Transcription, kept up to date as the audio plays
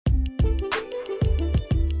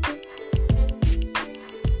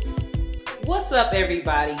What's up,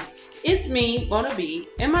 everybody? It's me, Mona B,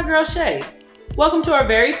 and my girl Shay. Welcome to our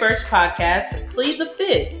very first podcast, Plead the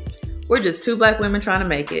Fifth. We're just two black women trying to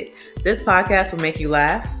make it. This podcast will make you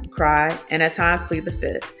laugh, cry, and at times plead the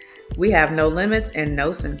fifth. We have no limits and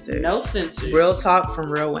no censors. No censors. Real talk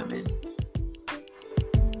from real women.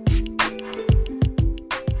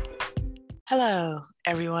 Hello,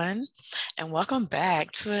 everyone, and welcome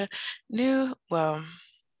back to a new, I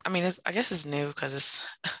guess it's new because it's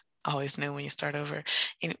always new when you start over.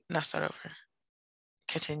 Not start over.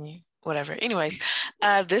 Continue. Whatever. Anyways,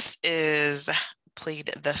 this is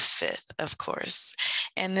Plead the Fifth, of course.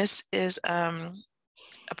 And this is a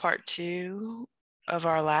part 2 of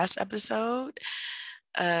our last episode,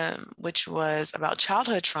 which was about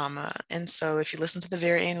childhood trauma. And so if you listen to the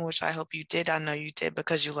very end, which I hope you did, I know you did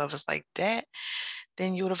because you love us like that,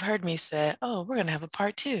 then you would have heard me say, oh, we're going to have a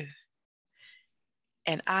part 2.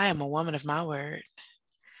 And I am a woman of my word.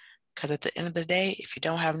 Because at the end of the day, if you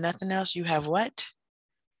don't have nothing else, you have what?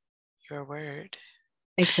 Your word.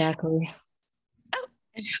 Exactly. Oh,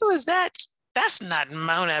 and who is that? That's not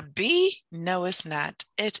Mona B. No, it's not.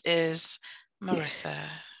 It is Marissa.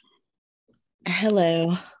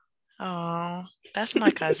 Hello. Oh, that's my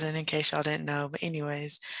cousin, in case y'all didn't know. But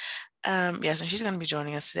anyways, yes, and she's going to be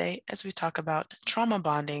joining us today as we talk about trauma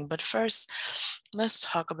bonding. But first, let's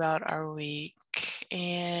talk about our week.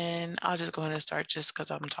 And I'll just go ahead and start just because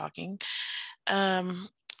I'm talking.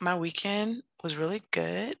 My weekend was really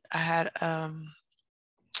good. I had a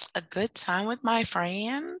good time with my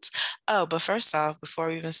friends. Oh, but first off, before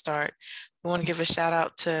we even start, we want to give a shout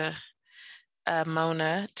out to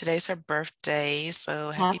Mona. Today's her birthday,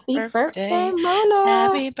 so happy birthday, Mona.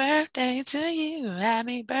 Happy birthday to you.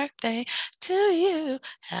 Happy birthday to you.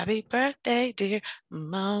 Happy birthday, dear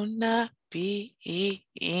Mona B.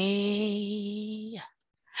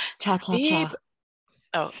 Cha cha cha.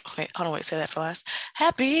 Oh, okay. Hold on. Wait. Say that for last.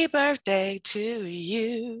 Happy birthday to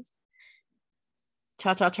you.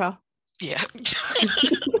 Cha cha cha. Yeah.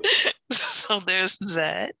 So there's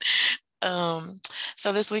that.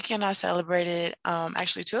 So this weekend I celebrated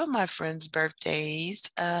actually 2 of my friends' birthdays.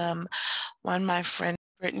 One, my friend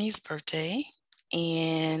Brittany's birthday,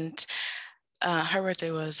 and her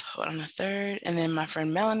birthday was on the 3rd, and then my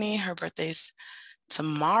friend Melanie, her birthday's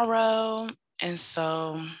tomorrow, and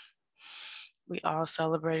so we all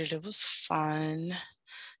celebrated. It was fun.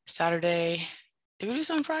 Saturday, did we do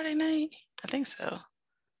something Friday night? I think so.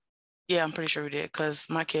 Yeah, I'm pretty sure we did because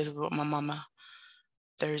my kids were with my mama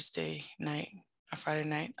Thursday night or Friday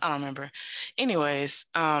night. I don't remember. Anyways,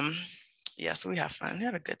 yeah, so we had fun. We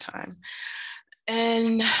had a good time.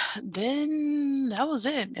 And then that was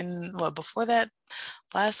it. And before that,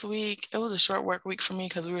 last week, it was a short work week for me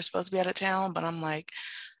because we were supposed to be out of town, but I'm like,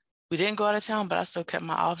 we didn't go out of town, but I still kept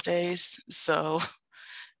my off days. So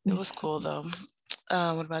it was cool though.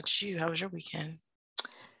 What about you? How was your weekend?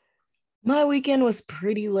 My weekend was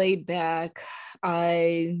pretty laid back.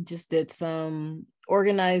 I just did some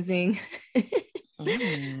organizing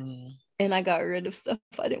and I got rid of stuff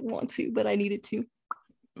I didn't want to, but I needed to.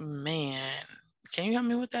 Man, can you help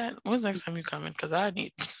me with that? When's the next time you coming? Because I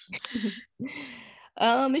need.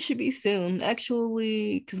 It should be soon,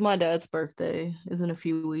 actually, because my dad's birthday is in a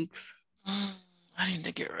few weeks. I need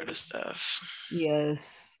to get rid of stuff.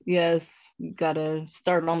 Yes, you gotta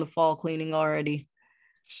start on the fall cleaning already.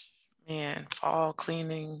 Man, fall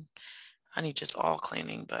cleaning. I need just all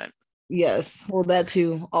cleaning, but yes, well, that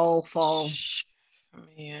too, all fall.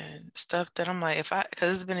 Man, stuff that I'm like,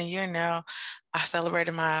 because it's been a year now. I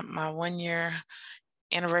celebrated my 1-year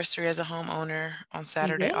anniversary as a homeowner on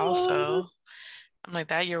Saturday. Yes. Also, I'm like,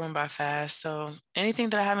 that year went by fast. So anything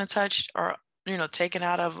that I haven't touched or taken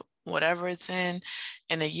out of whatever it's in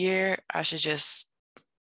a year, I should just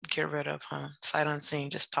get rid of, sight unseen,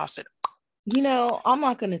 just toss it. I'm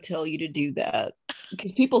not going to tell you to do that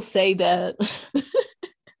because people say that.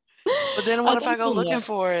 But then what if I go looking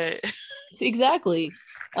for it? Exactly.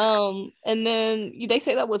 And then they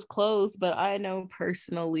say that with clothes, but I know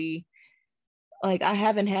personally, like, I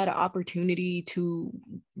haven't had an opportunity to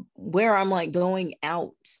where I'm like going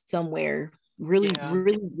out somewhere really,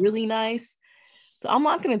 really, really nice. So I'm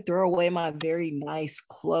not going to throw away my very nice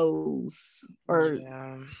clothes or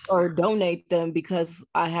donate them because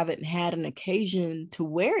I haven't had an occasion to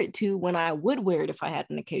wear it to when I would wear it if I had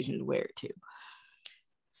an occasion to wear it to.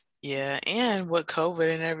 Yeah, and with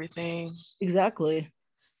COVID and everything. Exactly.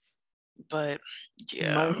 But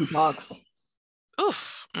yeah. Monkeypox.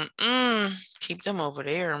 Oof. Keep them over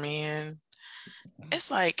there, man.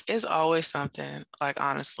 It's like, it's always something. Like,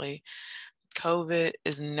 honestly, COVID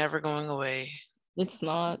is never going away. It's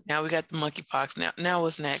not. Now we got the monkeypox. Now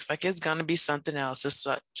what's next? Like, it's gonna be something else. It's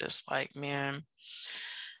just like, man,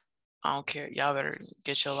 I don't care. Y'all better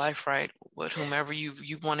get your life right with whomever you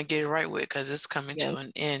want to get it right with, because it's coming to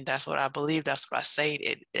an end. That's what I believe. That's what I say.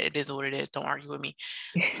 It is what it is. Don't argue with me.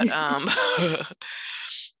 But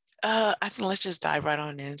I think let's just dive right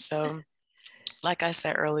on in. So, like I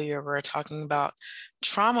said earlier, we're talking about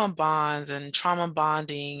trauma bonds and trauma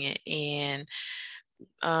bonding and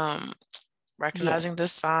recognizing the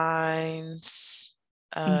signs,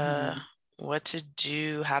 what to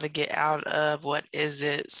do, how to get out of, what is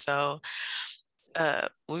it. So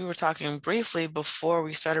we were talking briefly before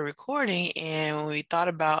we started recording, and when we thought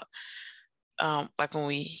about, like when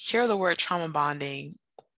we hear the word trauma bonding,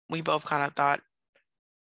 we both kind of thought,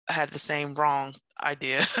 had the same wrong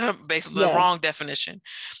idea, basically the wrong definition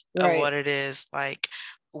of what it is. Like,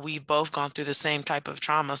 we've both gone through the same type of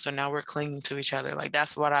trauma, so now we're clinging to each other. Like,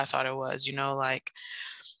 that's what I thought it was, like,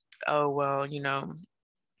 oh, well,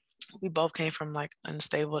 we both came from like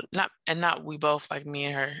unstable, not we both, like me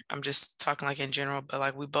and her, I'm just talking like in general, but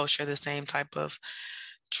like we both share the same type of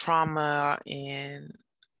trauma, and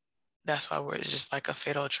that's why it's just like a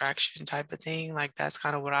fatal attraction type of thing. Like, that's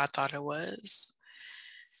kind of what I thought it was.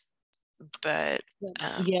 But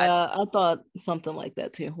I thought something like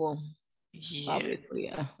that too. Well, obviously,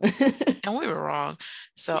 yeah. And we were wrong.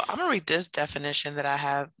 So I'm gonna read this definition that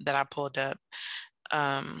I pulled up.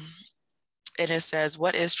 And it says,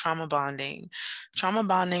 what is trauma bonding? Trauma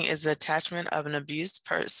bonding is the attachment of an abused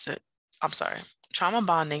person. Trauma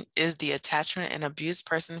bonding is the attachment an abused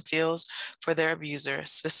person feels for their abuser,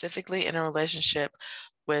 specifically in a relationship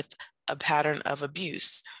with a pattern of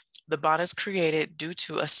abuse. The bond is created due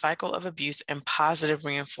to a cycle of abuse and positive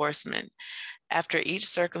reinforcement. After each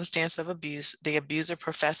circumstance of abuse, the abuser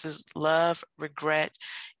professes love, regret,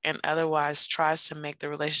 and otherwise tries to make the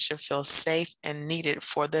relationship feel safe and needed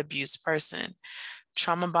for the abused person.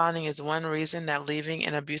 Trauma bonding is one reason that leaving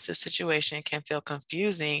an abusive situation can feel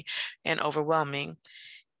confusing and overwhelming.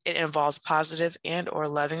 It involves positive and or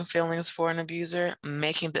loving feelings for an abuser,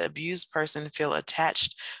 making the abused person feel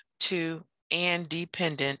attached to and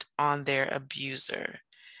dependent on their abuser.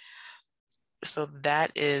 So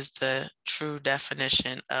that is the true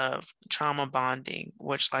definition of trauma bonding,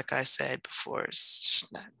 which, like I said before, is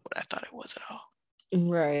not what I thought it was at all.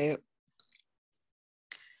 Right.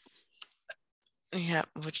 Yeah.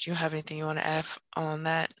 Would you have anything you want to add on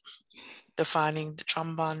that? Defining the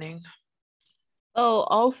trauma bonding? Oh,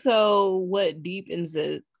 also what deepens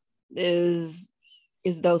it is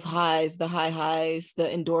those highs, the high highs, the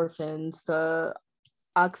endorphins, the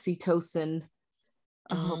oxytocin.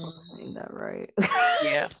 I hope I'm saying that right.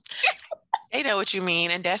 Yeah. They know what you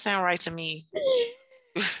mean, and that sounds right to me.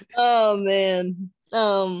 Oh man.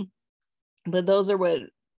 But those are what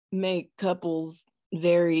make couples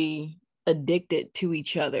very addicted to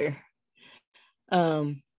each other.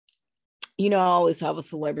 I always have a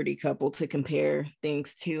celebrity couple to compare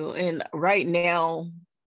things to. And right now,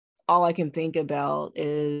 all I can think about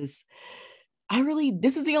is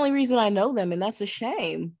this is the only reason I know them, and that's a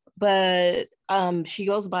shame. But she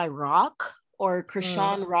goes by Rock or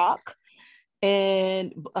Krishan Rock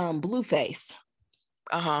and Blueface.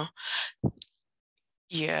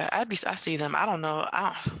 Yeah, I see them. I don't know.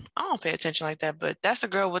 I don't pay attention like that, but that's a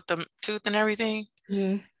girl with the tooth and everything.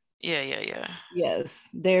 Mm-hmm. Yeah. Yes,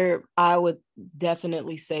 I would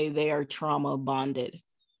definitely say they are trauma bonded.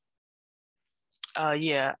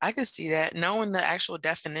 Yeah, I can see that. Knowing the actual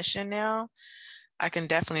definition now, I can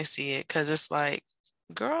definitely see it, because it's like,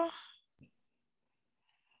 girl.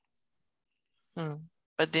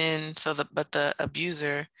 But then, the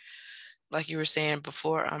abuser, like you were saying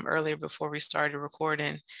before, earlier before we started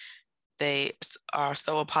recording, they are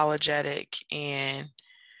so apologetic, and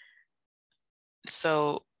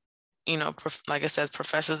so, like it says,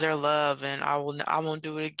 professes their love, and I won't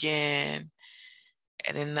do it again.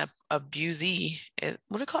 And then the abusee,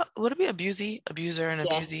 would it be abuser and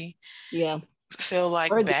abusee? Yeah. Feel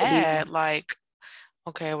like bad, like,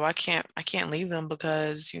 okay, well, I can't leave them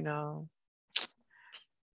because,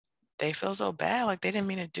 they feel so bad, like they didn't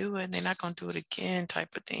mean to do it and they're not going to do it again,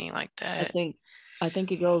 type of thing, like that. I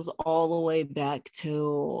think it goes all the way back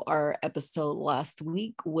to our episode last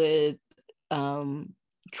week with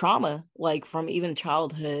trauma, like from even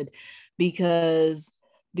childhood, because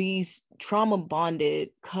these trauma bonded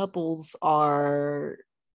couples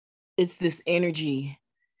it's this energy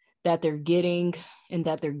that they're getting and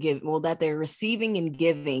that they're that they're receiving and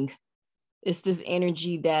giving. It's this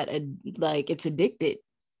energy that like it's addicted.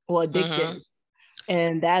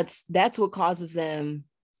 And that's what causes them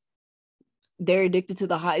they're addicted to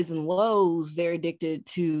the highs and lows. They're addicted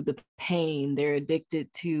to the pain. They're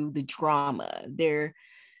addicted to the drama.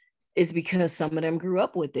 It's because some of them grew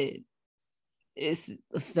up with it.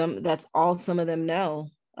 That's all some of them know.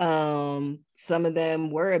 Some of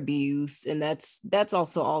them were abused, and that's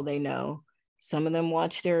also all they know. Some of them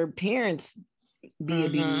watch their parents be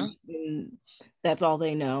abused, and that's all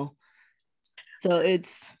they know. So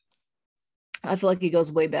I feel like it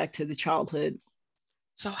goes way back to the childhood.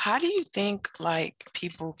 So how do you think like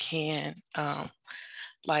people can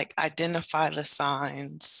like identify the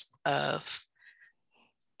signs of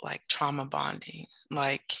like trauma bonding?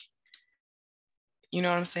 Like, you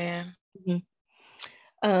know what I'm saying?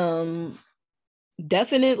 Mm-hmm.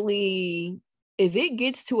 Definitely, if it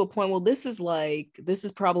gets to a point, well, this is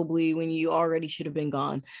probably when you already should have been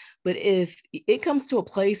gone. But if it comes to a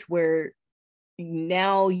place where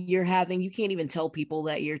now you can't even tell people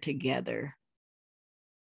that you're together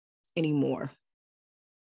anymore.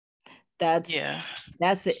 That's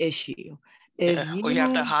the issue. If you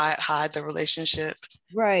have to hide the relationship.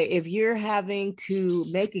 Right. If you're having to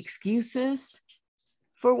make excuses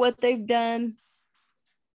for what they've done,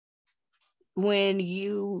 when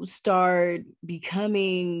you start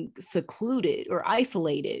becoming secluded or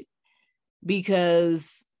isolated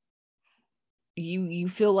because you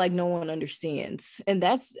feel like no one understands, and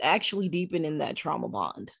that's actually deepening that trauma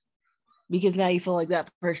bond, because now you feel like that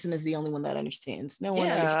person is the only one that understands. No one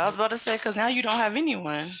understands. I was about to say, because now you don't have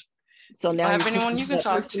anyone. So now you don't have anyone you can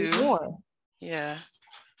talk to. More. Yeah.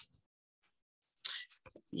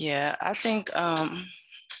 I think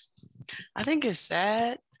it's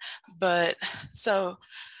sad, but so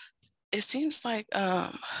it seems like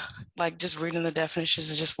just reading the definitions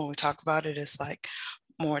and just when we talk about it, it's like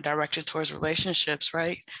more directed towards relationships,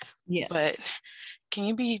 right? Yeah. But can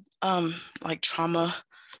you be like trauma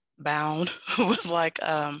bound with like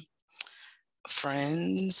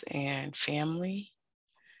friends and family?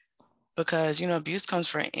 Because abuse comes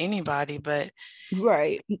from anybody, but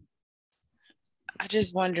right. I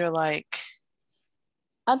just wonder, like,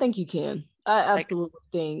 I think you can. I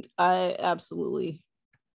absolutely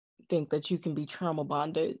think that you can be trauma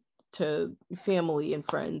bonded to family and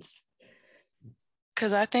friends.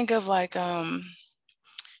 Because I think of like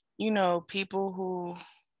people who,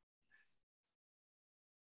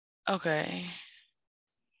 okay,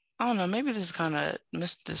 I don't know, maybe this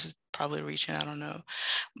is probably reaching, I don't know,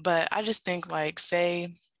 but I just think like,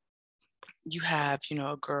 say you have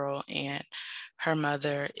a girl and her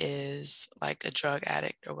mother is like a drug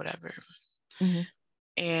addict or whatever,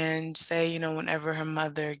 and say whenever her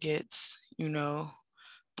mother gets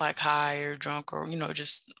like high or drunk or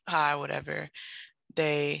just high, whatever,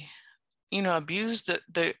 they abuse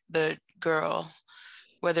the girl,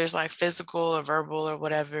 whether it's like physical or verbal or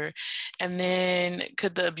whatever. And then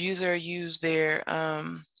could the abuser use their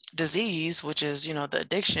disease, which is the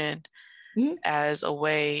addiction, as a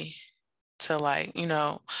way to like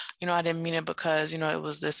I didn't mean it because it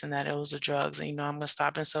was this and that, it was the drugs, and I'm gonna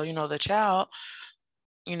stop. And so the child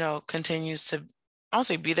continues to, I don't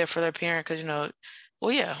say be there for their parent, because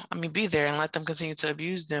well, yeah, I mean, be there and let them continue to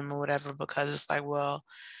abuse them or whatever, because it's like, well,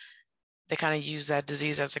 they kind of use that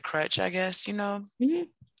disease as a crutch, I guess,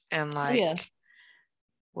 and like,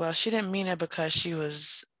 well, she didn't mean it because she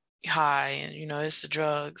was high and it's the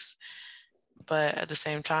drugs, but at the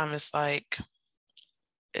same time, it's like,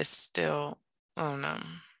 it's still, I don't know. You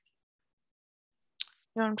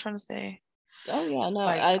know what I'm trying to say? Oh yeah, no,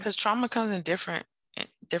 like, because trauma comes in different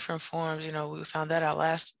forms. We found that out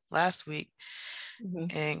last week,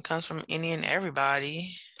 and comes from any and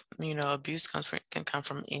everybody. Abuse can come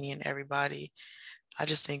from any and everybody. I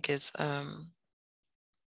just think it's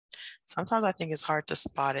sometimes I think it's hard to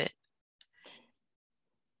spot it.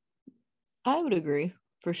 I would agree,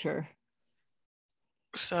 for sure.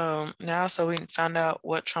 So we found out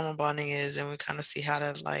what trauma bonding is, and we kind of see how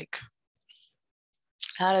to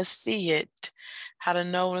see it, how to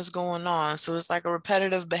know what's going on. So it's like a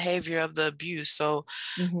repetitive behavior of the abuse. So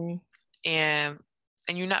and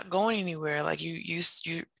you're not going anywhere. Like you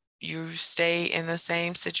stay in the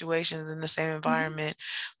same situations, in the same environment,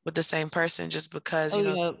 with the same person, just because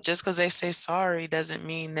just because they say sorry doesn't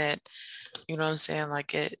mean that, you know what I'm saying,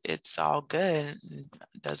 like it's all good.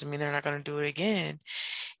 It doesn't mean they're not going to do it again.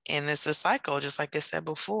 And it's a cycle, just like I said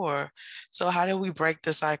before. So how do we break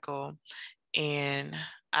the cycle? And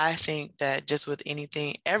I think that just with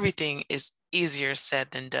everything is easier said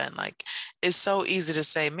than done. Like, it's so easy to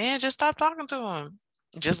say, man, just stop talking to him,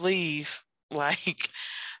 just leave, like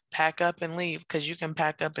pack up and leave, because you can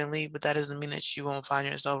pack up and leave, but that doesn't mean that you won't find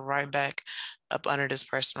yourself right back up under this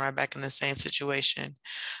person, right back in the same situation.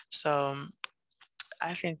 So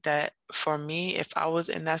I think that for me, if I was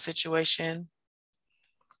in that situation,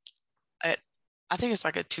 I think it's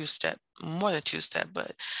like a two-step, more than two-step,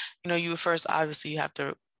 but you first obviously you have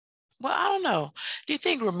to, well, I don't know. Do you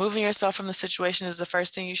think removing yourself from the situation is the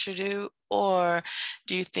first thing you should do? Or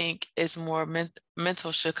do you think it's more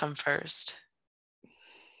mental should come first?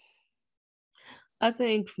 I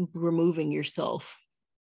think removing yourself,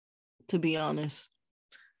 to be honest.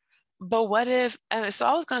 But what if, and so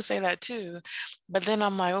I was going to say that too, but then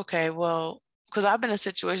I'm like, okay, well, because I've been in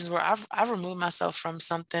situations where I've removed myself from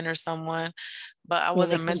something or someone, but I And they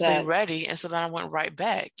wasn't come mentally back. ready. And so then I went right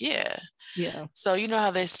back. Yeah. Yeah. So you know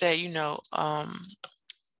how they say,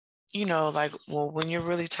 like, well, when you're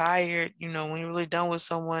really tired, when you're really done with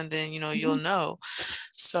someone, then, you'll know.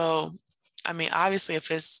 So, I mean, obviously if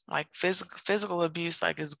it's like physical abuse,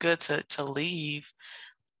 like it's good to leave.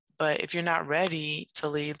 But if you're not ready to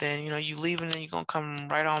leave, then, you leave and then you're going to come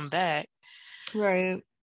right on back. Right.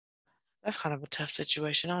 That's kind of a tough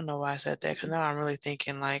situation. I don't know why I said that, because now I'm really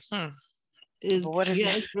thinking like, but It's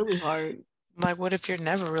it's really hard. like, what if you're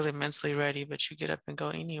never really mentally ready, but you get up and go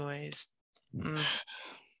anyways?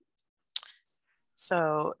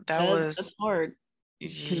 So that That's was, hard,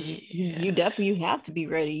 because yeah. you have to be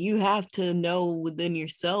ready. You have to know within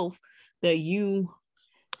yourself that you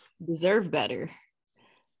deserve better.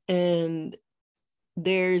 And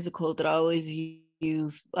there's a quote that I always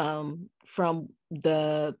use from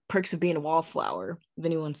The Perks of Being a Wallflower. If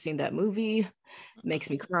anyone's seen that movie, it makes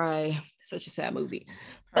me cry. Such a sad movie.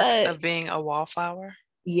 Perks But of Being a Wallflower.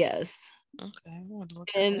 yes. Okay, I want to look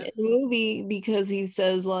that And up. in the movie, because he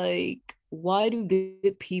says, like, why do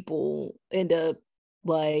good people end up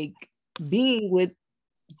like being with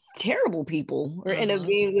terrible people, or end up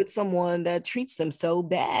being with someone that treats them so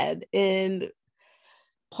bad? And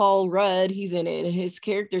Paul Rudd, he's in it, and his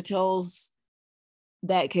character tells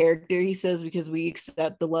that character, he says, because we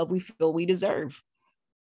accept the love we feel we deserve.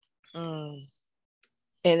 And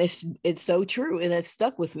it's so true, and it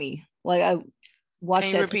stuck with me. Like, I watched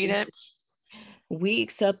Can you that. repeat it? We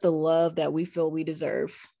accept the love that we feel we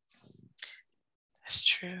deserve. That's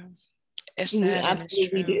true. It's We sad and it's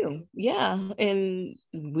absolutely true. do. Yeah. And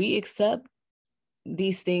we accept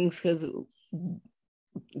these things because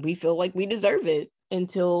we feel like we deserve it,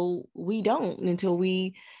 until we don't, until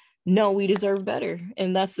we know we deserve better.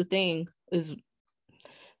 And that's the thing, is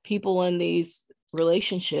people in these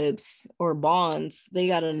relationships or bonds, they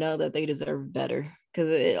got to know that they deserve better, because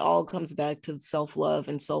it all comes back to self-love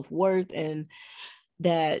and self-worth, and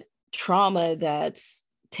that trauma that's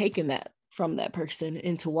taken that from that person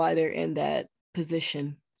into why they're in that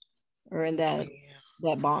position, or in that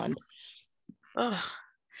bond.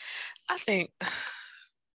 I think,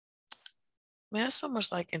 man, there's so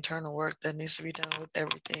much like internal work that needs to be done with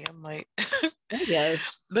everything. I'm like, Yes.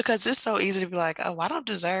 because it's so easy to be like, oh, I don't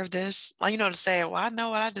deserve this. Like, to say, well, I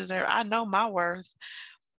know what I deserve. I know my worth.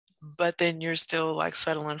 But then you're still like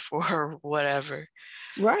settling for whatever.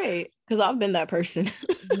 Right. Because I've been that person.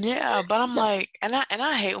 Yeah, but I'm like, and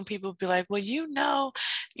I hate when people be like, well, you know,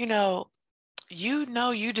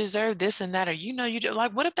 you deserve this and that, or you do,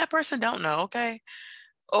 like, what if that person don't know? Okay.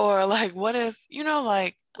 Or like, what if,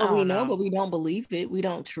 like, I But we don't know, know. but we don't believe it. We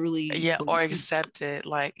don't truly Yeah, or believe. accept it.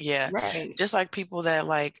 Like, yeah. Right. Just like people that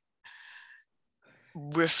like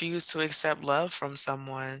refuse to accept love from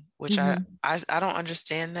someone, which I don't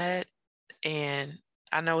understand that. And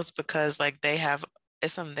I know it's because like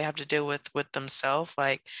it's something they have to deal with themselves.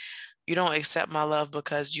 Like, you don't accept my love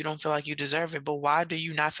because you don't feel like you deserve it. But why do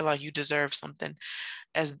you not feel like you deserve something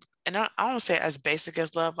and I don't say as basic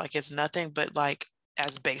as love, like it's nothing, but like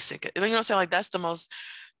as basic. You know what I'm saying? Like that's the most,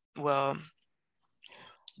 well,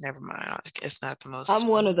 never mind. It's not the most I'm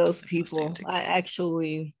one of those simplest thing people. to I get.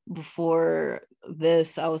 actually, before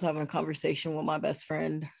this, I was having a conversation with my best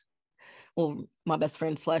friend. Well, my best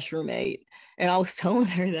friend slash roommate. And I was telling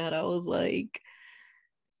her that I was like,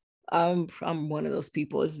 I'm one of those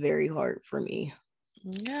people. It's very hard for me.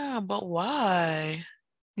 Yeah, but why?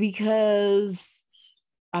 Because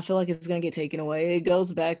I feel like it's gonna get taken away. It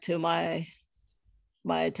goes back to my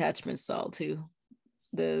attachment style too.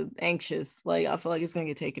 The anxious. Like, I feel like it's gonna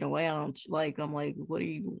get taken away. I'm like, what are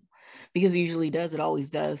you, because it usually does, it always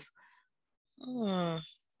does.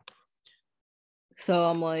 So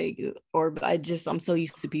I'm like, or I'm so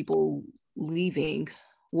used to people leaving.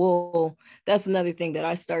 Well, that's another thing that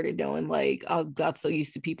I started doing. Like, I got so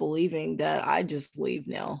used to people leaving that I just leave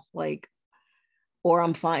now. Like, or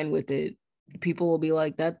I'm fine with it. People will be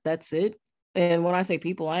like, that's it. And when I say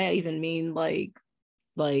people, I even mean like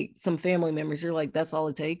some family members are like, that's all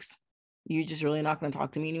it takes. You're just really not going to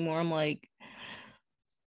talk to me anymore. I'm like,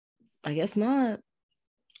 I guess not.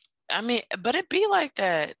 I mean, but it be like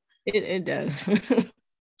that. It does.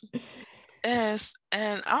 Yes,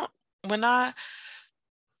 and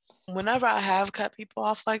whenever I have cut people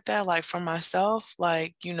off like that, like for myself,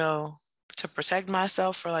 like, to protect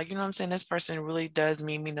myself, for like, what I'm saying, this person really does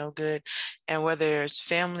mean me no good. And whether it's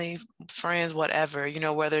family, friends, whatever,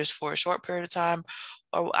 whether it's for a short period of time,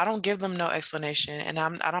 or I don't give them no explanation. And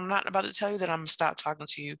I'm not about to tell you that I'm gonna stop talking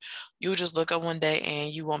to you. You'll just look up one day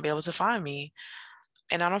and you won't be able to find me.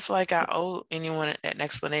 And I don't feel like I owe anyone an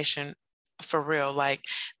explanation for real. Like,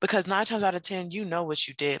 because 9 times out of 10, you know what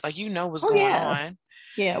you did. Like, you know what's Oh going yeah. on.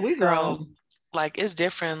 Yeah, we So, grown. like, it's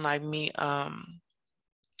different. Like me,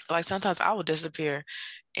 like sometimes I will disappear,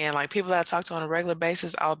 and like people that I talk to on a regular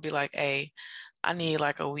basis, I'll be like, "Hey, I need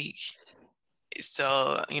like a week."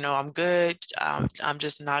 So, I'm good. I'm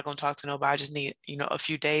just not gonna talk to nobody. I just need, a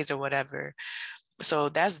few days or whatever. So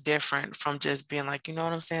that's different from just being like, you know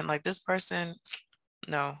what I'm saying? Like this person,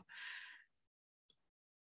 no,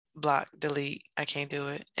 block, delete. I can't do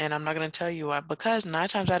it. And I'm not going to tell you why, because 9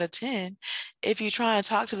 times out of 10, if you try and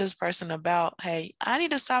talk to this person about, hey, I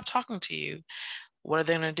need to stop talking to you, what are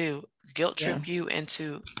they going to do? Guilt Yeah. trip you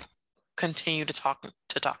into continue to talk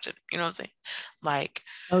to them. You know what I'm saying? Like,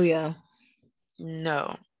 Oh yeah.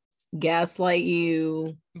 no. Gaslight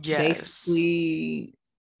you, Yes. basically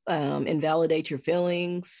invalidate your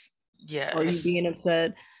feelings. Are you Yes. being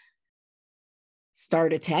upset?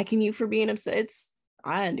 Start attacking you for being upset.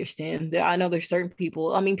 I understand. I know there's certain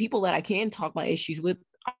people, I mean, people that I can talk my issues with,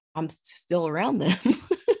 I'm still around them. So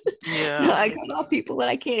Yeah. I cut off people that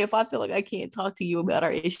I can't. If I feel like I can't talk to you about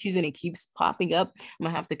our issues and it keeps popping up, I'm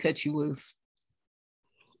gonna have to cut you loose.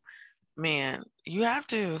 Man, you have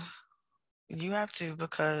to. You have to,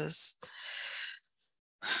 because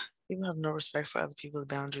people have no respect for other people's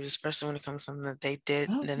boundaries, especially when it comes to something that they did,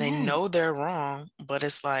 Oh then they yeah. know they're wrong, but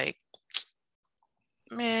it's like,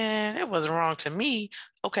 man, it wasn't wrong to me.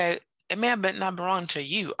 Okay, it may have been not been wrong to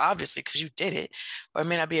you, obviously, because you did it, or it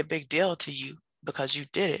may not be a big deal to you because you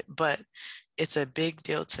did it, but it's a big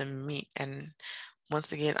deal to me. And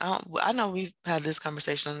once again, I know we've had this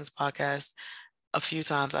conversation on this podcast a few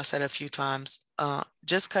times. I said a few times,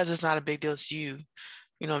 just because it's not a big deal to you,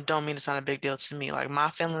 don't mean it's not a big deal to me. Like my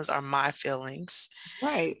feelings are my feelings,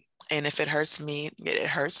 Right. and if it hurts me, it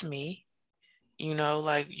hurts me.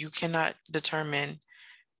 Like you cannot determine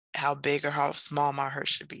how big or how small my hurt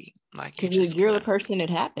should be. Like you Because just you're the cannot. person it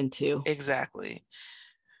happened to. Exactly.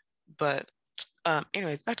 But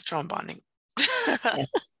anyways, back to trauma bonding.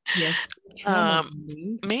 Yes. Yes. Trauma.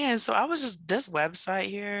 um Man, so I was just this website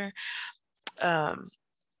here. Um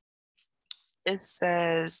it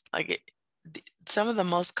says like some of the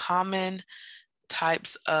most common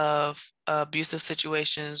types of abusive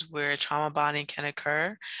situations where trauma bonding can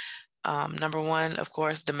occur. Number one, of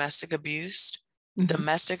course, Mhm.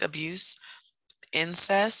 domestic abuse,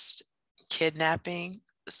 incest, kidnapping,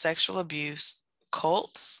 sexual abuse,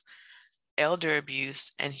 cults, elder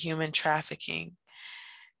abuse, and human trafficking.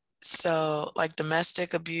 So, like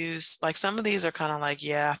domestic abuse, like some of these are kind of like,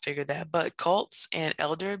 yeah, I figured that. But cults and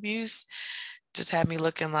elder abuse just had me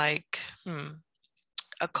looking like,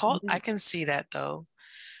 a cult, I can see that though,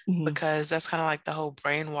 Mhm. because that's kind of like the whole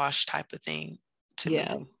brainwash type of thing to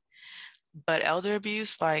Yeah. me. But elder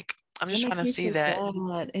abuse, like, I'm That just trying makes to me see so that.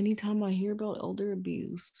 sad. Anytime I hear about elder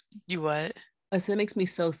abuse, You what? I said it makes me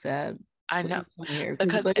so sad. I know, Every time I hear,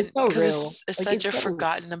 because but it's and so because real. it's Like such it's a so.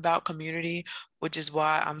 forgotten about community, which is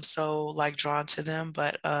why I'm so like drawn to them.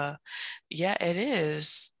 But yeah, it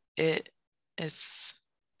is. It's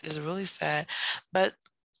it's really sad. But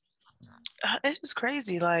it's just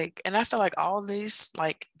crazy. Like, and I feel like all these,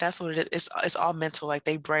 like, that's what it is. It's all mental. Like,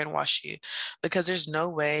 they brainwash you, because there's no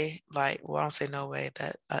way, like, well, I don't say no way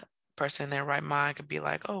that a person in their right mind could be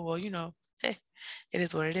like, oh, well, hey, it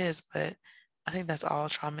is what it is. But I think that's all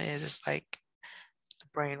trauma is. It's like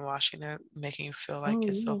brainwashing. They're making you feel like Oh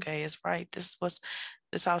it's yeah. okay, it's right. This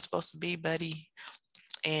is how it's supposed to be, buddy.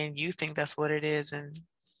 And you think that's what it is, and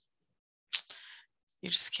you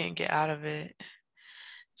just can't get out of it.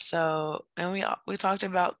 So, and we talked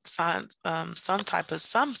about signs,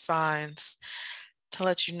 some signs to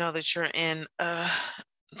let you know that you're in a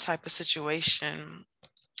type of situation.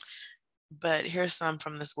 But here's some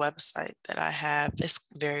from this website that I have. It's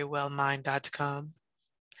verywellmind.com.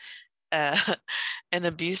 Uh, an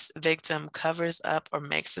abuse victim covers up or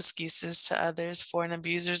makes excuses to others for an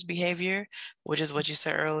abuser's behavior, which is what you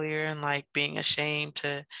said earlier, and like being ashamed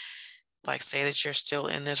to like say that you're still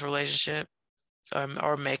in this relationship,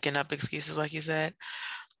 or making up excuses, like you said.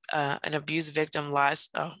 An abused victim lies.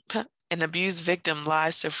 Oh, an abused victim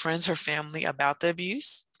lies to friends or family about the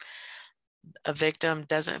abuse. a victim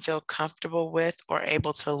doesn't feel comfortable with or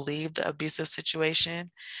able to leave the abusive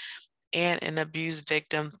situation, and an abused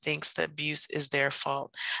victim thinks the abuse is their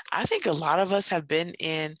fault. I think a lot of us have been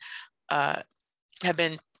in uh, have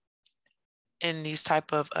been in these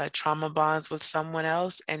type of trauma bonds with someone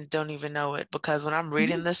else and don't even know it, because when I'm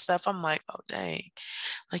reading this stuff, I'm like, oh dang,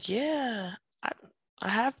 like yeah, I, I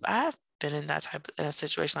have been in that type in a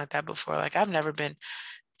situation like that before. Like I've never been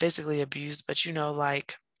physically abused, but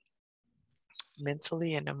like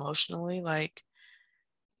mentally and emotionally, like,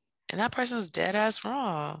 and that person's dead ass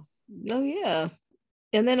wrong. Oh yeah.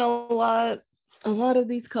 And then a lot of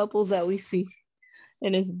these couples that we see,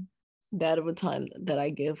 and it's bad of a time that I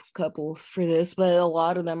give couples for this, but a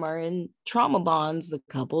lot of them are in trauma bonds, the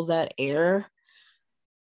couples that air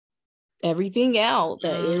everything out,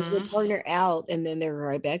 that airs their partner out, and then they're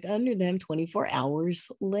right back under them 24 hours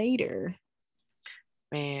later.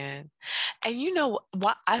 Man. And you know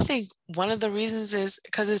what? I think one of the reasons is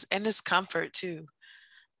because it's in its comfort too.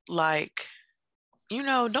 Like,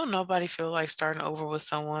 don't nobody feel like starting over with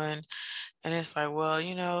someone. And it's like,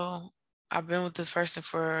 well, I've been with this person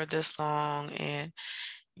for this long, and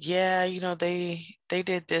yeah, they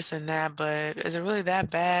did this and that, but is it really that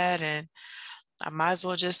bad? And I might as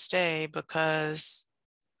well just stay because,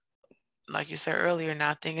 like you said earlier,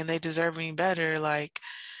 not thinking they deserve any better. Like,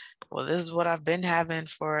 well, this is what I've been having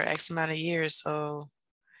for X amount of years, so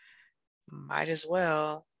might as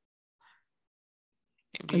well.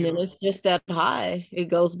 And then it's just that high. It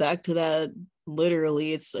goes back to that,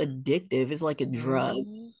 literally, it's addictive. It's like a drug.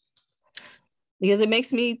 Because it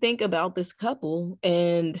makes me think about this couple,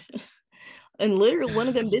 and literally one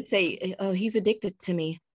of them did say, oh, he's addicted to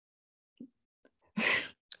me.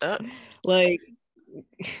 Like,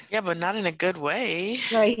 yeah, but not in a good way.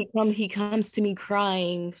 Right. He comes to me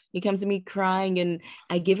crying. He comes to me crying, and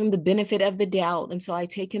I give him the benefit of the doubt. And so I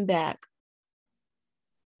take him back.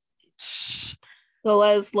 So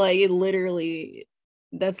that's like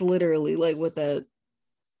that's literally like what the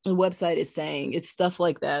website is saying. It's stuff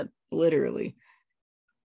like that, literally.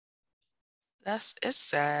 It's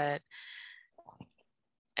sad.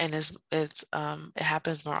 And it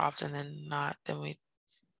happens more often than not than we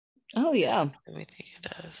than we think it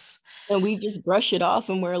does. And we just brush it off,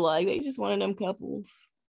 and we're like, they just one of them couples.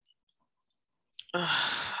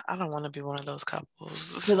 I don't want to be one of those couples.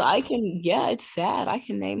 Because it's sad. I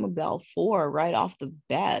can name about 4 right off the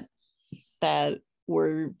bat that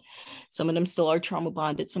were, some of them still are trauma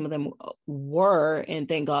bonded. Some of them were, and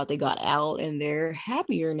thank God they got out and they're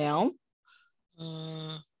happier now.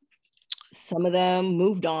 Some of them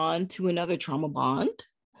moved on to another trauma bond.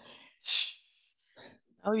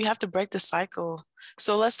 Oh, you have to break the cycle.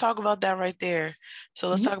 So let's talk about that right there. So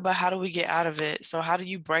let's talk about how do we get out of it. So how do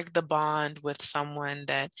you break the bond with someone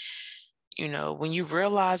that, when you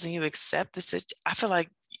realize and you accept this, I feel like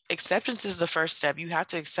acceptance is the first step. You have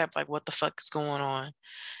to accept like what the fuck is going on.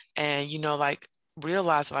 And, like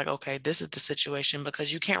realize like, okay, this is the situation,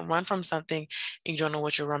 because you can't run from something and you don't know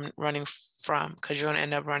what you're running from, because you're going to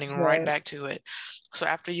end up running right back to it. So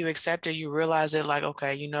after you accept it, you realize it like,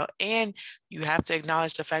 okay, and you have to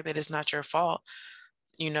acknowledge the fact that it's not your fault,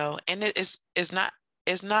 and it's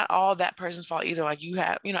not all that person's fault either. Like you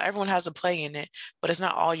have, everyone has a play in it, but it's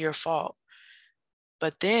not all your fault.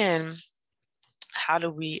 But then how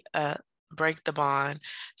do we break the bond?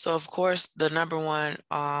 So of course, the number one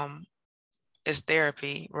is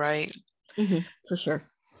therapy, right? For sure.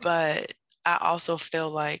 But I also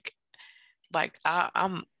feel like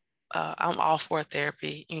I'm all for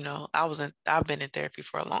therapy. I've been in therapy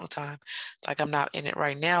for a long time. Like I'm not in it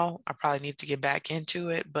right now. I probably need to get back into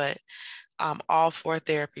it, but I'm all for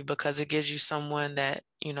therapy because it gives you someone that,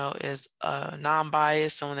 is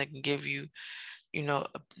non-biased, someone that can give you,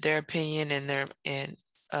 their opinion and their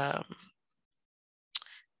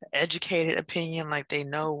educated opinion, like they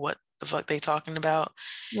know what the fuck they talking about.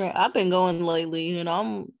 Right. I've been going lately,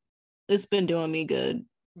 and it's been doing me good.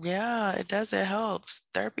 Yeah, it does. It helps.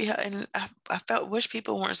 Therapy, and I wish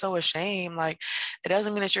people weren't so ashamed. Like, it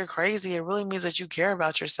doesn't mean that you're crazy. It really means that you care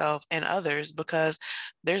about yourself and others, because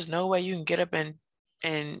there's no way you can get up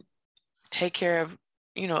and take care of,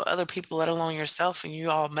 other people, let alone yourself, and you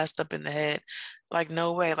all messed up in the head. Like,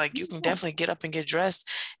 no way. Like, you can definitely get up and get dressed,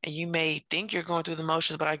 and you may think you're going through the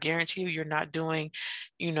motions, but I guarantee you're not doing,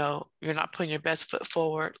 you're not putting your best foot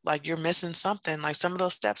forward. Like, you're missing something. Like, some of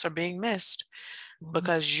those steps are being missed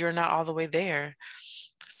because you're not all the way there.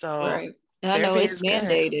 So right. And I know it's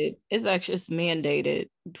mandated. It's mandated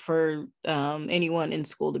for anyone in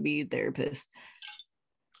school to be a therapist.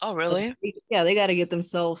 Oh, really? Yeah, they got to get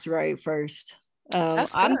themselves right first.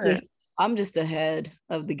 That's good. I'm just ahead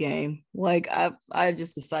of the game. Like I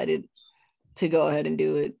just decided to go ahead and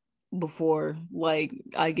do it before like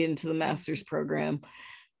I get into the master's program.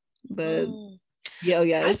 But yeah,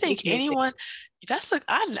 I it's think amazing. anyone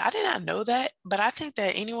I did not know that, but I think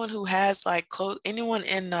that anyone who has like anyone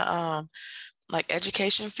in the like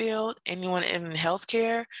education field, anyone in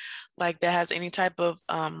healthcare, like that has any type of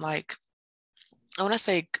like I want to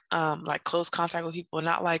say like close contact with people,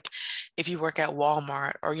 not like if you work at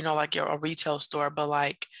Walmart or like a retail store, but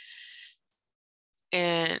like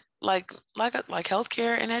and like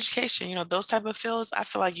healthcare and education, those type of fields, I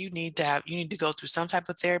feel like you need to go through some type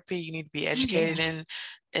of therapy. You need to be Yeah, educated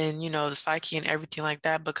in the psyche and everything like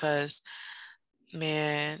that, because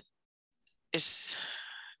man, it's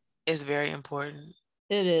it's very important.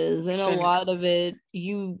 it is. You And a can lot of it,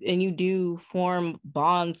 you do form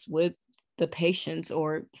bonds with the patients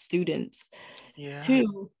or students Yeah.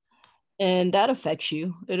 too. And that affects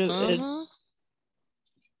you. It Mm-hmm.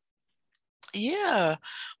 Yeah.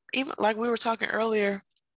 Even like we were talking earlier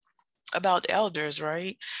about elders,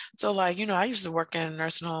 right? So like, I used to work in a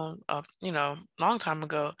nursing home, long time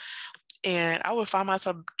ago, and I would find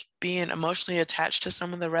myself being emotionally attached to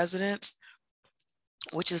some of the residents,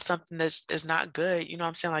 which is something that's is not good. You know what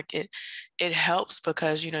I'm saying? Like it helps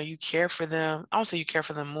because you care for them. I don't say you care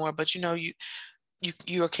for them more, but you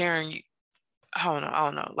are caring. I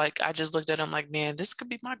don't know. Like I just looked at them like, man, this could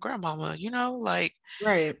be my grandmama, like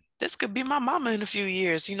right. this could be my mama in a few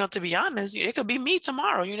years. To be honest, it could be me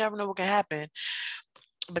tomorrow. You never know what can happen,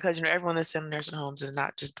 because everyone that's in nursing homes is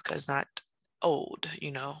not just because not old.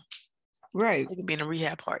 Right. They could be in a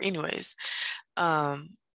rehab part, anyways.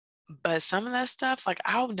 Um, but some of that stuff, like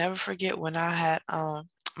I'll never forget when I had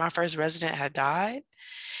my first resident had died,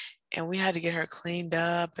 and we had to get her cleaned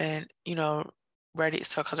up and ready,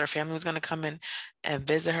 so because her family was going to come in and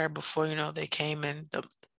visit her before they came and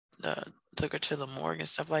the took her to the morgue and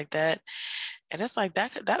stuff like that. And it's like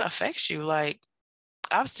that affects you. Like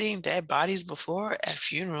I've seen dead bodies before at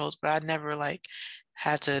funerals, but I never like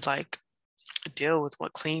had to like deal with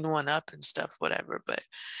clean one up and stuff, whatever. But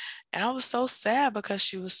and I was so sad because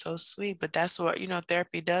she was so sweet. But that's what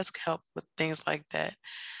therapy does help with things like that.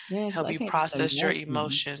 Yeah, because Help I you can't just process your imagine.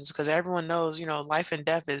 emotions, because everyone knows life and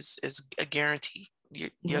death is a guarantee. When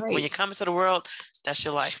Right. you come into the world, that's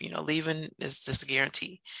your life. Leaving is just a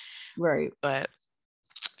guarantee. Right. But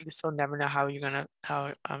you still never know how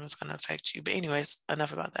it's gonna affect you. But anyways,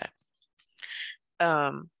 enough about that.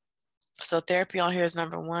 Um, so therapy on here is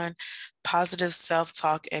number one, positive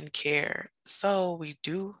self-talk and care. So we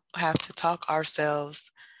do have to talk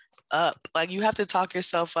ourselves up. Like you have to talk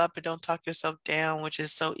yourself up and don't talk yourself down, which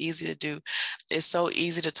is so easy to do. It's so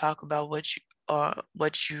easy to talk about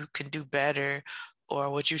what you can do better, or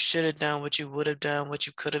what you should have done, what you would have done, what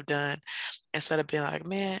you could have done, instead of being like,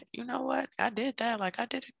 man, you know what? I did that. Like I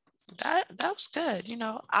did it. That was good.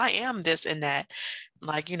 I am this and that.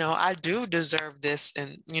 Like, I do deserve this,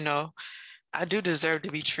 and I do deserve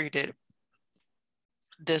to be treated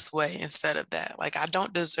this way instead of that. Like I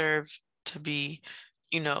don't deserve to be,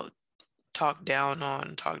 you know, talked down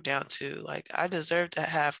on, talked down to. Like I deserve to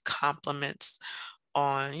have compliments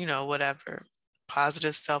on, whatever.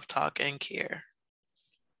 Positive self-talk and care.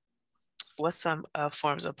 What's some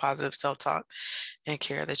forms of positive self-talk and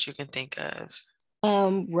care that you can think of?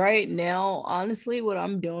 Right now, honestly, what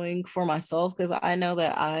I'm doing for myself, because I know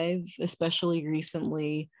that I've especially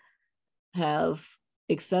recently have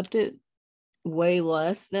accepted way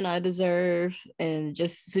less than I deserve and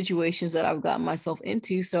just situations that I've gotten myself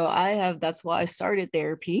into. So that's why I started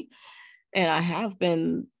therapy, and I have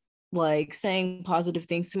been like saying positive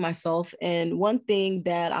things to myself. And one thing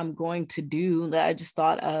that I'm going to do that I just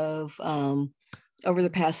thought of over the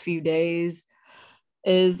past few days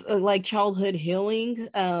is like childhood healing.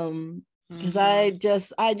 Because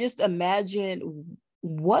Mm-hmm. I just imagine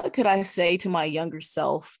what could I say to my younger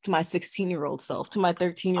self, to my 16-year-old self, to my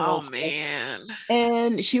 13-year-old Oh old self, man.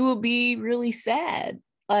 and she will be really sad.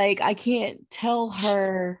 Like I can't tell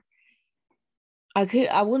her,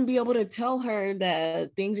 I wouldn't be able to tell her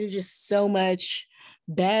that things are just so much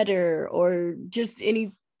better, or just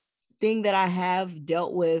anything that I have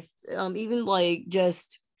dealt with, even like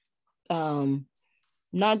just um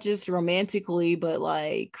not just romantically, but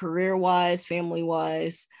like career wise, family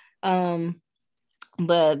wise. Um,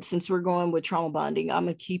 but since we're going with trauma bonding, I'm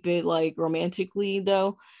gonna keep it like romantically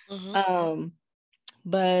though. Mm-hmm. Um,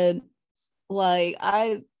 but like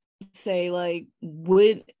I say, like,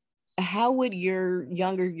 would how would your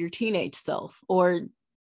teenage self or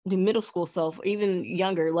the middle school self, even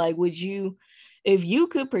younger, like, would you, if you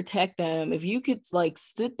could protect them, if you could like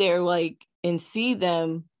sit there like and see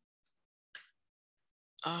them,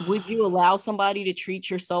 would you Uh, allow somebody to treat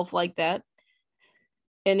yourself like that?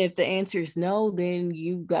 And if the answer is no, then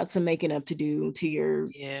you got some making up to do to your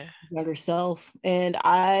younger self. And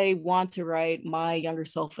I want to write my younger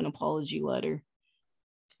self an apology letter.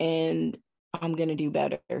 And I'm going to do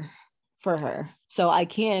better for her. So I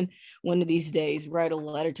can, one of these days, write a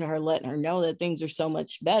letter to her, letting her know that things are so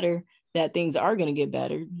much better, that things are going to get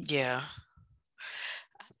better. Yeah.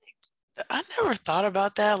 I never thought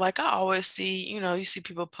about that. Like, I always see, you see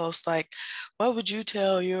people post like, what would you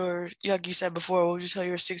tell like you said before, what would you tell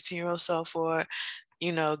your 16-year-old self, or,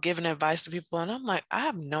 giving advice to people? And I'm like, I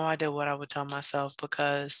have no idea what I would tell myself,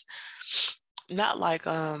 because not like,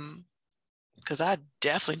 because I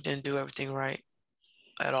definitely didn't do everything right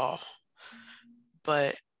at all.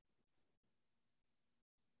 But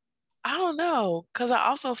I don't know, because I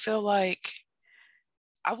also feel like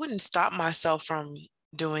I wouldn't stop myself from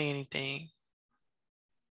doing anything.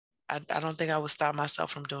 I don't think I would stop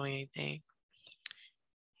myself from doing anything.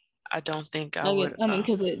 I don't think I would. I mean,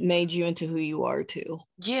 because it made you into who you are too.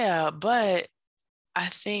 Yeah, but I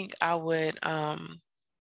think I would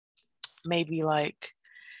maybe like,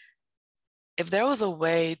 if there was a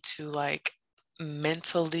way to like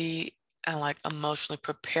mentally and like emotionally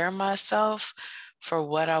prepare myself for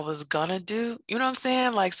what I was gonna do, you know what I'm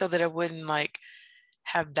saying? Like, so that it wouldn't like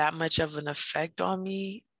have that much of an effect on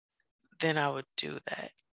me, then I would do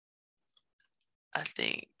that. I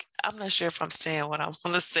think. I'm not sure if I'm saying what I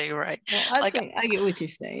want to say right. Well, I think I get what you're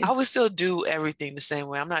saying. I would still do everything the same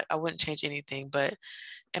way. I wouldn't change anything,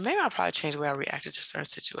 and maybe I'll probably change the way I reacted to certain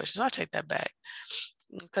situations. I'll take that back.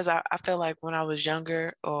 Because I feel like when I was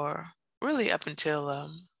younger, or really up until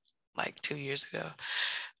like 2 years ago,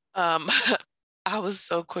 I was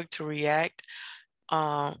so quick to react.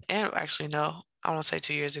 And actually, no, I won't say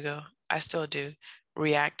 2 years ago. I still do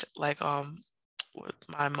react like with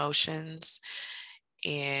my emotions,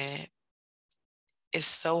 and it's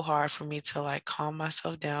so hard for me to like calm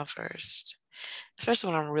myself down first,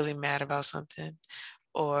 especially when I'm really mad about something,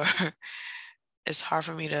 or it's hard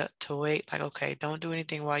for me to wait. Like, okay, don't do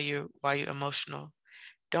anything while you're emotional.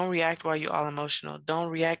 Don't react while you're all emotional. Don't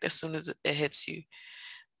react as soon as it hits you.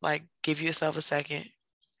 Like, give yourself a second.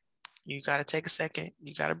 You got to take a second.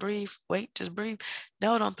 You got to breathe. Wait, just breathe.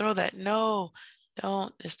 No, don't throw that. No,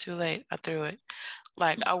 don't. It's too late. I threw it.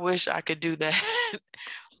 Like, I wish I could do that.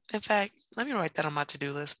 In fact, let me write that on my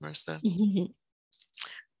to-do list, Marissa.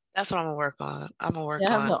 That's what I'm going to work on. I'm going to work on.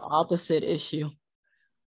 I have the opposite issue.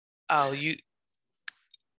 Oh, you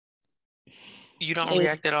don't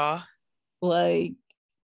react at all? Like,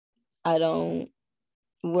 I don't,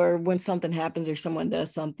 when something happens or someone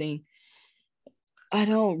does something, I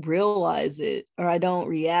don't realize it, or I don't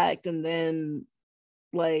react. And then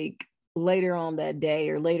like later on that day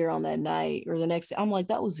or later on that night or the next day, I'm like,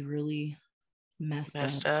 that was really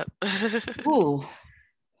messed up. Ooh.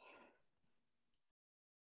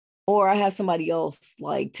 Or I have somebody else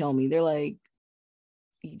like tell me, they're like,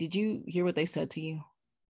 did you hear what they said to you?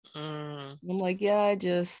 I'm like, yeah, I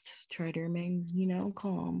just try to remain,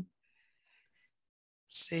 calm.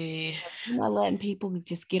 See, I'm not letting people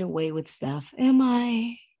just get away with stuff. Am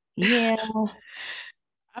I? Yeah.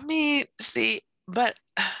 I mean, see, but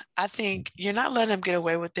I think you're not letting them get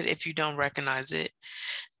away with it if you don't recognize it.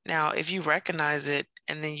 Now, if you recognize it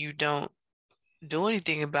and then you don't do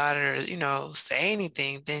anything about it, or, say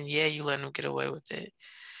anything, then yeah, you let them get away with it.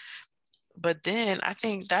 But then I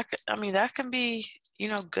think that can be,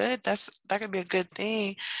 good. That could be a good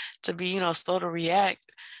thing, to be, slow to react.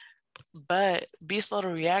 But be slow to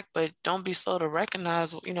react, but don't be slow to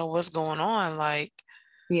recognize, what's going on. Like,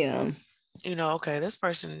 yeah, okay, this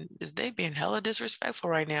person they being hella disrespectful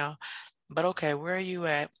right now. But okay, where are you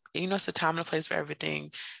at? It's a time and a place for everything.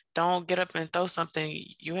 Don't get up and throw something.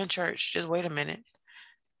 You in church. Just wait a minute.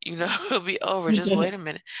 It'll be over. Just wait a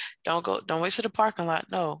minute. Don't wait to the parking lot.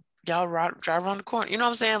 No, y'all drive around the corner. You know what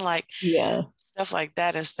I'm saying? Like, yeah, stuff like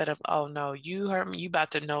that, instead of, oh no, you hurt me. You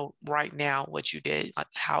about to know right now what you did, like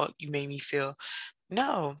how you made me feel.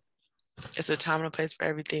 No, it's a time and a place for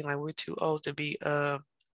everything. Like, we're too old to be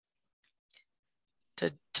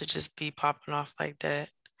to just be popping off like that.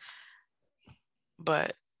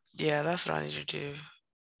 But yeah, that's what I need to do.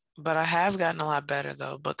 But I have gotten a lot better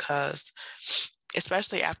though, because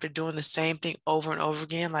especially after doing the same thing over and over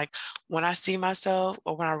again, like when I see myself,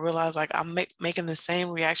 or when I realize like I'm making the same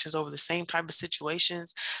reactions over the same type of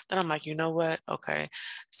situations, then I'm like, you know what? Okay.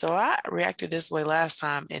 So I reacted this way last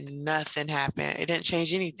time and nothing happened. It didn't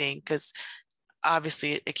change anything, because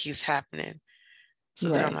obviously it keeps happening. So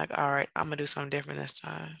then I'm like, all right, I'm gonna do something different this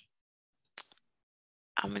time.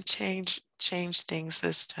 I'm gonna change things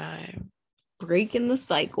this time. Breaking the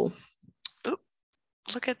cycle. Ooh,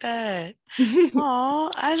 Look at that.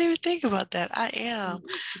 Oh, I didn't even think about that.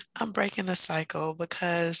 I'm breaking the cycle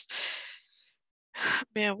because,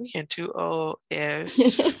 man, we getting too old.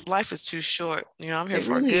 Life is too short. I'm here It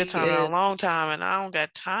for a good really time and a is. long time, and I don't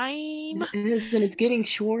got time. It is, and it's getting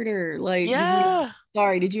shorter. Like, Yeah.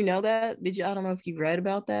 did you know that? I don't know if you read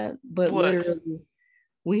about that, but What? literally,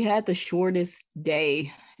 we had the shortest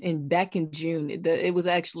day back in June. It was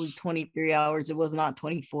actually 23 hours. It was not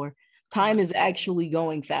 24. Oh Time my. is actually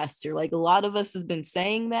going faster. Like a lot of us has been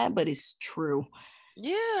saying that, but it's true.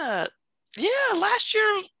 Yeah. Yeah. Last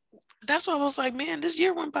year, that's why I was like, man, this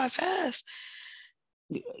year went by fast.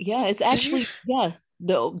 Yeah, it's Did you? actually, yeah.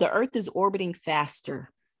 The Earth is orbiting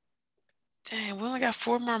faster. Dang, we only got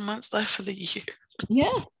 4 more months left for the year.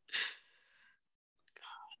 Yeah.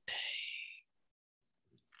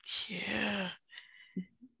 Yeah.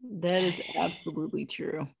 That is absolutely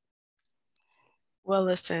true. Well,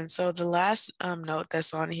 listen, so the last note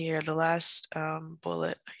that's on here, the last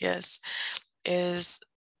bullet, I guess, is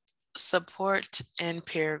support in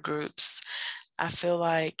peer groups. I feel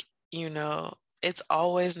like, it's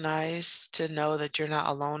always nice to know that you're not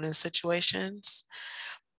alone in situations.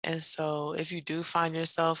 And so if you do find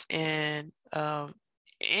yourself in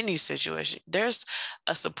any situation, there's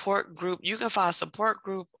a support group. You can find a support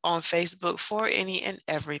group on Facebook for any and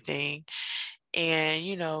everything. And,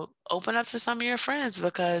 open up to some of your friends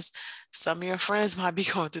because some of your friends might be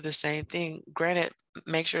going through the same thing. Granted,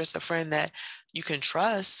 make sure it's a friend that you can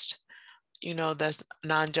trust, that's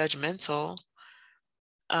non-judgmental.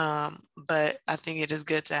 But I think it is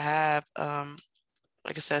good to have,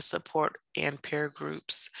 like I said, support and peer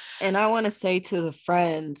groups. And I want to say to the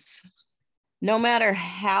friends, no matter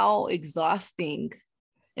how exhausting,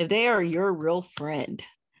 if they are your real friend,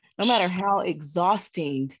 no matter how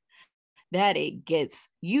exhausting that it gets,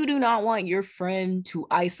 you do not want your friend to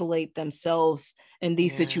isolate themselves in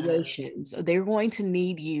these Yeah. situations. They're going to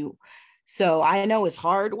need you. So I know it's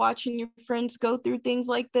hard watching your friends go through things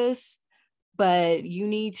like this, but you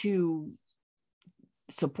need to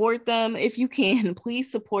support them if you can. Please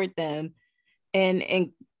support them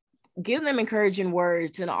and give them encouraging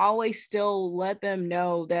words, and always still let them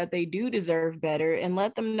know that they do deserve better, and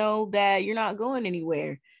let them know that you're not going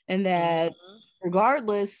anywhere, and that Mhm.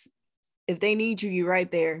 regardless, if they need you, you're right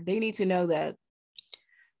there. They need to know that.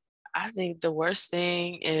 I think the worst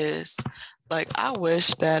thing is, like, I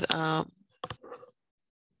wish that let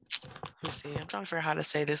me see, I'm trying to figure out how to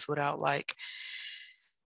say this without like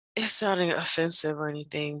it sounding offensive or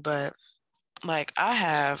anything, but like I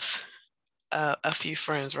have a few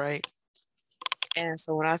friends, right? And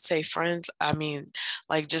so when I say friends, I mean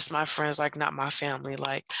like just my friends, like not my family.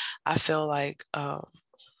 Like I feel like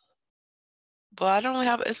well, I don't really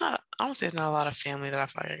have, it's not, I don't say it's not a lot of family that I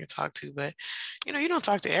feel like I can talk to, but you don't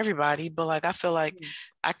talk to everybody, but like I feel like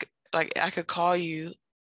I could call you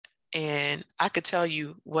and I could tell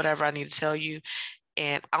you whatever I need to tell you.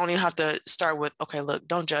 And I don't even have to start with, okay, look,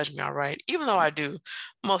 don't judge me, all right? Even though I do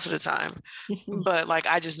most of the time. But like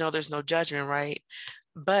I just know there's no judgment, right?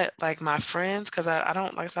 But like my friends, because I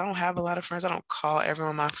don't, like I said, I don't have a lot of friends. I don't call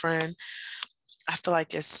everyone my friend. I feel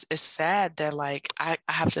like it's sad that like I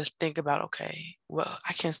have to think about, okay, well,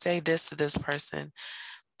 I can say this to this person,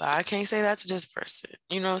 but I can't say that to this person.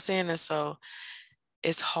 You know what I'm saying? And so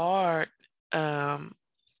it's hard um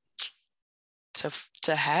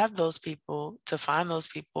to have those people, to find those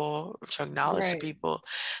people, to acknowledge the Right. people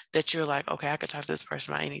that you're like, okay, I could talk to this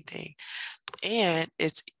person about anything. And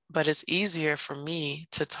it's easier for me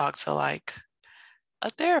to talk to like a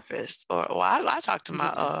therapist or well, I talk to my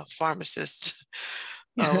Yeah. pharmacist.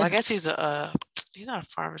 I guess he's not a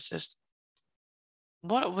pharmacist.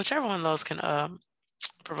 Whichever one of those can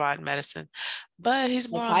provide medicine, but he's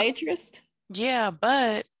more on. Psychiatrist? Yeah,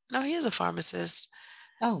 but no, he is a pharmacist.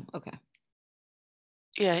 Oh, okay.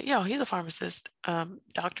 Yeah, he's a pharmacist,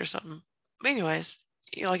 doctor something. But anyways,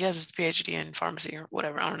 like he has his PhD in pharmacy or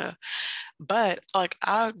whatever. I don't know. But like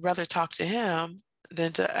I'd rather talk to him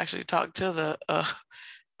than to actually talk to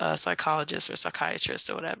the psychologist or psychiatrist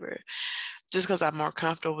or whatever. Just because I'm more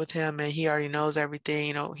comfortable with him and he already knows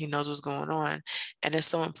everything, he knows what's going on. And it's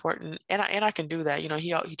so important. And I can do that.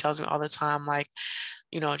 He tells me all the time, like,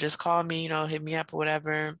 just call me, hit me up or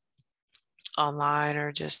whatever online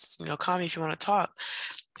or just, call me if you want to talk.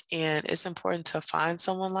 And it's important to find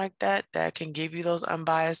someone like that that can give you those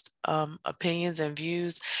unbiased opinions and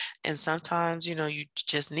views. And sometimes, you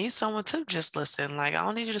just need someone to just listen. Like, I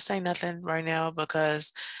don't need you to say nothing right now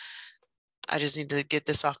because I just need to get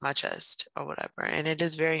this off my chest or whatever. And it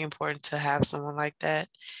is very important to have someone like that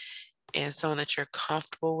and someone that you're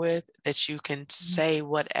comfortable with, that you can say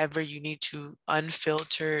whatever you need to,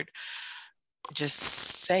 unfiltered, just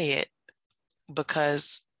say it,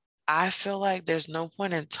 because I feel like there's no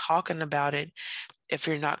point in talking about it if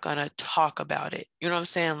you're not going to talk about it. You know what I'm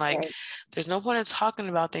saying? Like, Right. there's no point in talking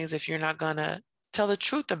about things if you're not going to tell the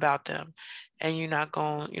truth about them, and you're not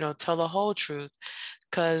going to, tell the whole truth.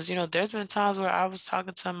 Because, there's been times where I was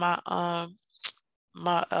talking to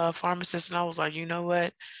my pharmacist, and I was like, you know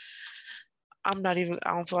what? I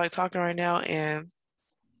don't feel like talking right now, and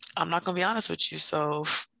I'm not going to be honest with you. So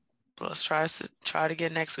let's try it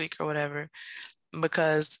again next week or whatever.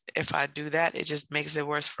 Because if I do that, it just makes it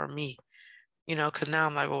worse for me, because now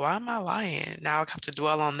I'm like, well, why am I lying? Now I have to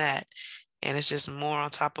dwell on that. And it's just more on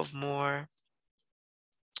top of more.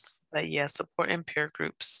 But yeah, support in peer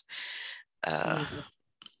groups. Uh, Mhm.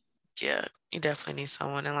 yeah, you definitely need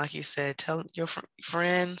someone. And like you said, tell your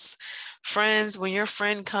friends, when your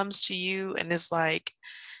friend comes to you and it's like,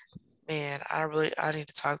 man, I need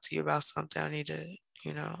to talk to you about something. I need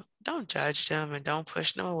to, don't judge them and don't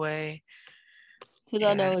push them away. Because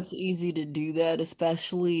I And know it's easy to do that,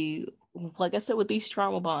 especially like I said with these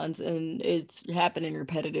trauma bonds, and it's happening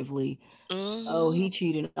repetitively. Oh, mhm, he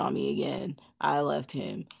cheated on me again. I left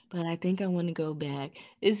him, but I think I want to go back.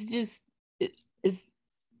 It's just it's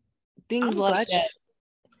things I'm like glad that.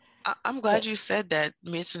 I'm that glad you said that,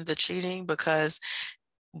 mentioned the cheating, because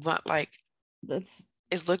but like that's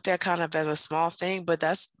it's looked at kind of as a small thing, but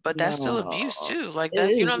that's still abuse no. too. Like, It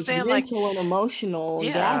that's, you know is. what I'm It's saying? Like, mental and emotional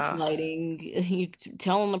and yeah, gaslighting. You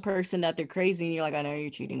telling the person that they're crazy, and you're like, I know you're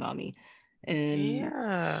cheating on me, and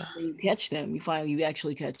yeah, then you catch them. You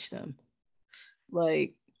actually catch them.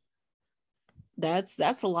 Like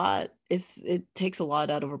that's a lot. It takes a lot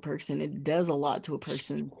out of a person. It does a lot to a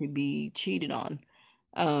person to be cheated on.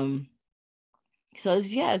 Um, so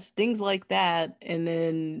it's yes, things like that. And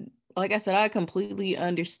then, like I said, I completely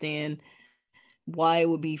understand why it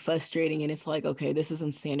would be frustrating. And it's like, okay, this is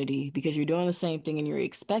insanity because you're doing the same thing and you're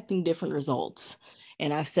expecting different results.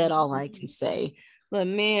 And I've said all I can mhm, say. But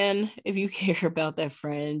man, if you care about that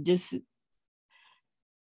friend, just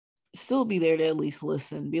still be there to at least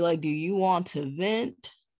listen. Be like, do you want to vent?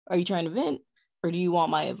 Are you trying to vent? Or do you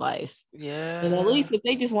want my advice? And at yeah, least if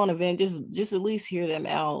they just want to vent, just at least hear them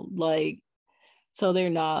out. Like so they're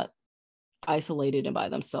not isolated and by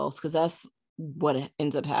themselves, because that's what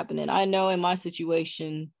ends up happening. I know in my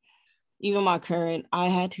situation, even my current, I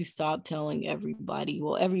had to stop telling everybody.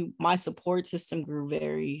 Well, my support system grew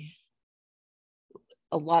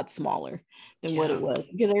a lot smaller than what it yeah, was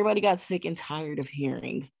because everybody got sick and tired of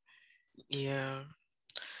hearing. yeah.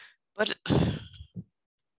 But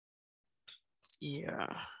yeah,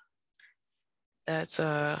 that's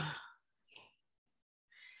that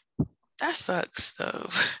sucks though.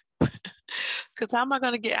 Because how am I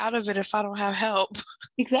gonna get out of it if I don't have help?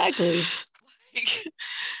 Exactly.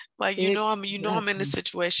 Like, I'm in this Exactly.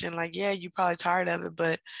 situation. Like, yeah, you probably tired of it,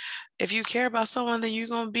 but if you care about someone, then you're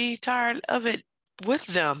gonna be tired of it with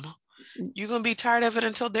them. You're gonna be tired of it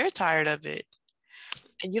until they're tired of it.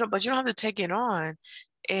 And but you don't have to take it on.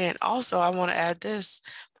 And also I want to add this,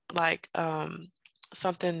 like,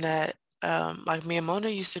 something that like me and Mona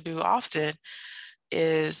used to do often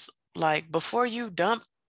is, like, before you dump,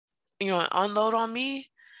 unload on me,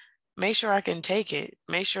 make sure I can take it.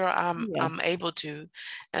 Make sure Yeah. I'm able to.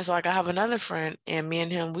 And so, like, I have another friend, and me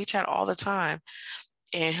and him, we chat all the time,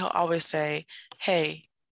 and he'll always say, "Hey,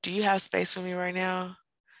 do you have space for me right now?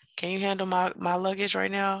 Can you handle my luggage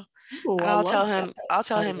right now?" Oh, And I love that. I'll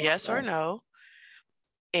tell I him love yes or that. no.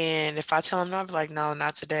 And if I tell him no, I'll be like, no,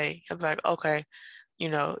 not today. He'll be like, okay,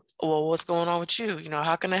 well, what's going on with you?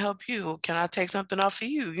 How can I help you? Can I take something off for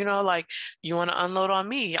you? Like, you want to unload on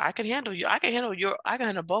me? I can handle you. I can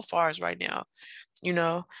handle both ours right now, you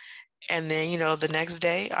know? And then, the next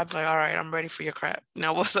day I'd be like, all right, I'm ready for your crap.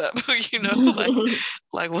 Now what's up?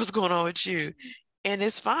 Like, what's going on with you? And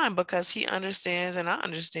it's fine because he understands and I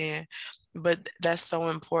understand. But that's so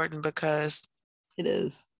important because, It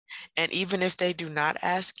is. and even if they do not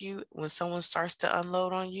ask you, when someone starts to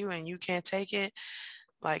unload on you and you can't take it,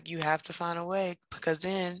 like, you have to find a way, because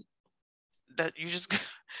then that you just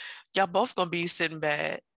y'all both gonna be sitting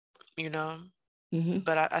bad, you know. Hmm.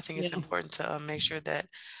 But I think it's Yeah. important to make sure that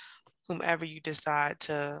whomever you decide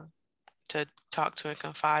to talk to and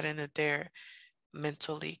confide in, that they're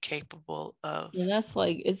mentally capable of And that's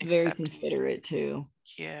like it's very accepting it. considerate too.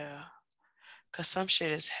 Yeah, because some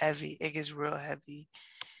shit is heavy. It gets real heavy,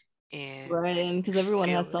 and Right. And you because everyone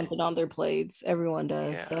has feel it. something on their plates. Everyone does.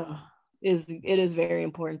 Yeah, So it is very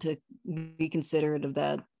important to be considerate of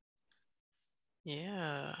that.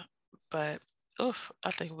 yeah. But oof,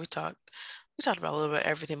 I think we talked about a little bit of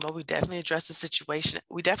everything, but we definitely addressed the situation.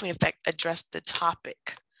 We definitely, in fact, addressed the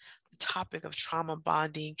topic of trauma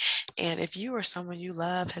bonding. And if you or someone you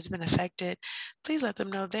love has been affected, please let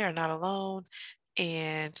them know they are not alone.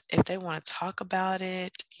 And if they want to talk about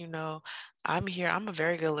it, I'm here. I'm a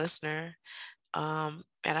very good listener. And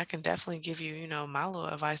I can definitely give you, my little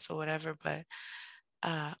advice or whatever, but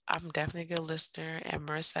I'm definitely a good listener, and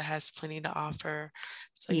Marissa has plenty to offer.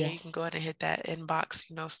 So, you Yes. can go ahead and hit that inbox,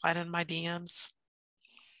 slide in my DMs,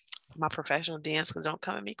 my professional DMs, because don't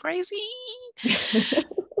come at me crazy.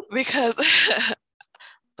 Because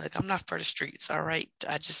look, I'm not for the streets, all right?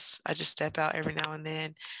 I just step out every now and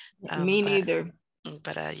then. Me neither.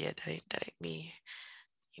 But yeah, that ain't me.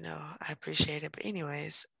 I appreciate it. But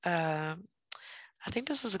anyways, I think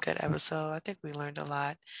this was a good episode. I think we learned a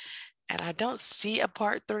lot. And I don't see a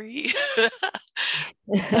part 3.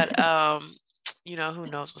 But who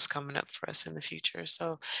knows what's coming up for us in the future.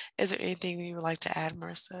 So is there anything you would like to add,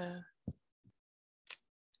 Marissa?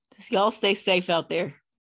 Just y'all stay safe out there.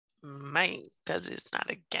 Man, because it's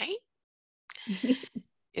not a game.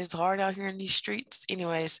 It's hard out here in these streets.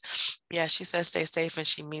 Anyways, yeah, she says stay safe and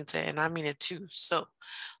she means it. And I mean it too. So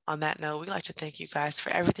on that note, we'd like to thank you guys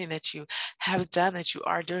for everything that you have done, that you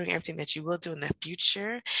are doing, everything that you will do in the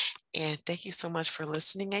future. And thank you so much for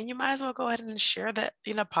listening. And you might as well go ahead and share that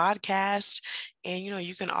podcast. And,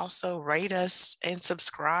 you can also rate us and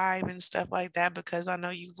subscribe and stuff like that, because I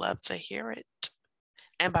know you love to hear it.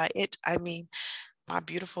 And by it, I mean my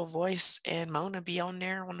beautiful voice and Mona be on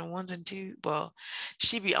there on the ones and twos. Well,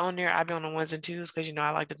 she be on there. I be on the ones and twos because,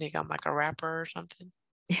 I like to think I'm like a rapper or something.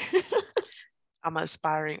 I'm an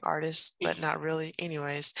aspiring artist, but not really.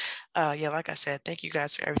 Anyways, yeah, like I said, thank you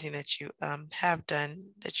guys for everything that you have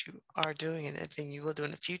done, that you are doing, and everything you will do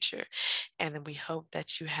in the future. And then we hope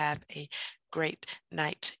that you have a great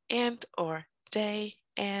night and or day.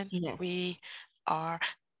 And Yes. we are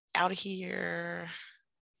out of here.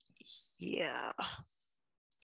 Yeah.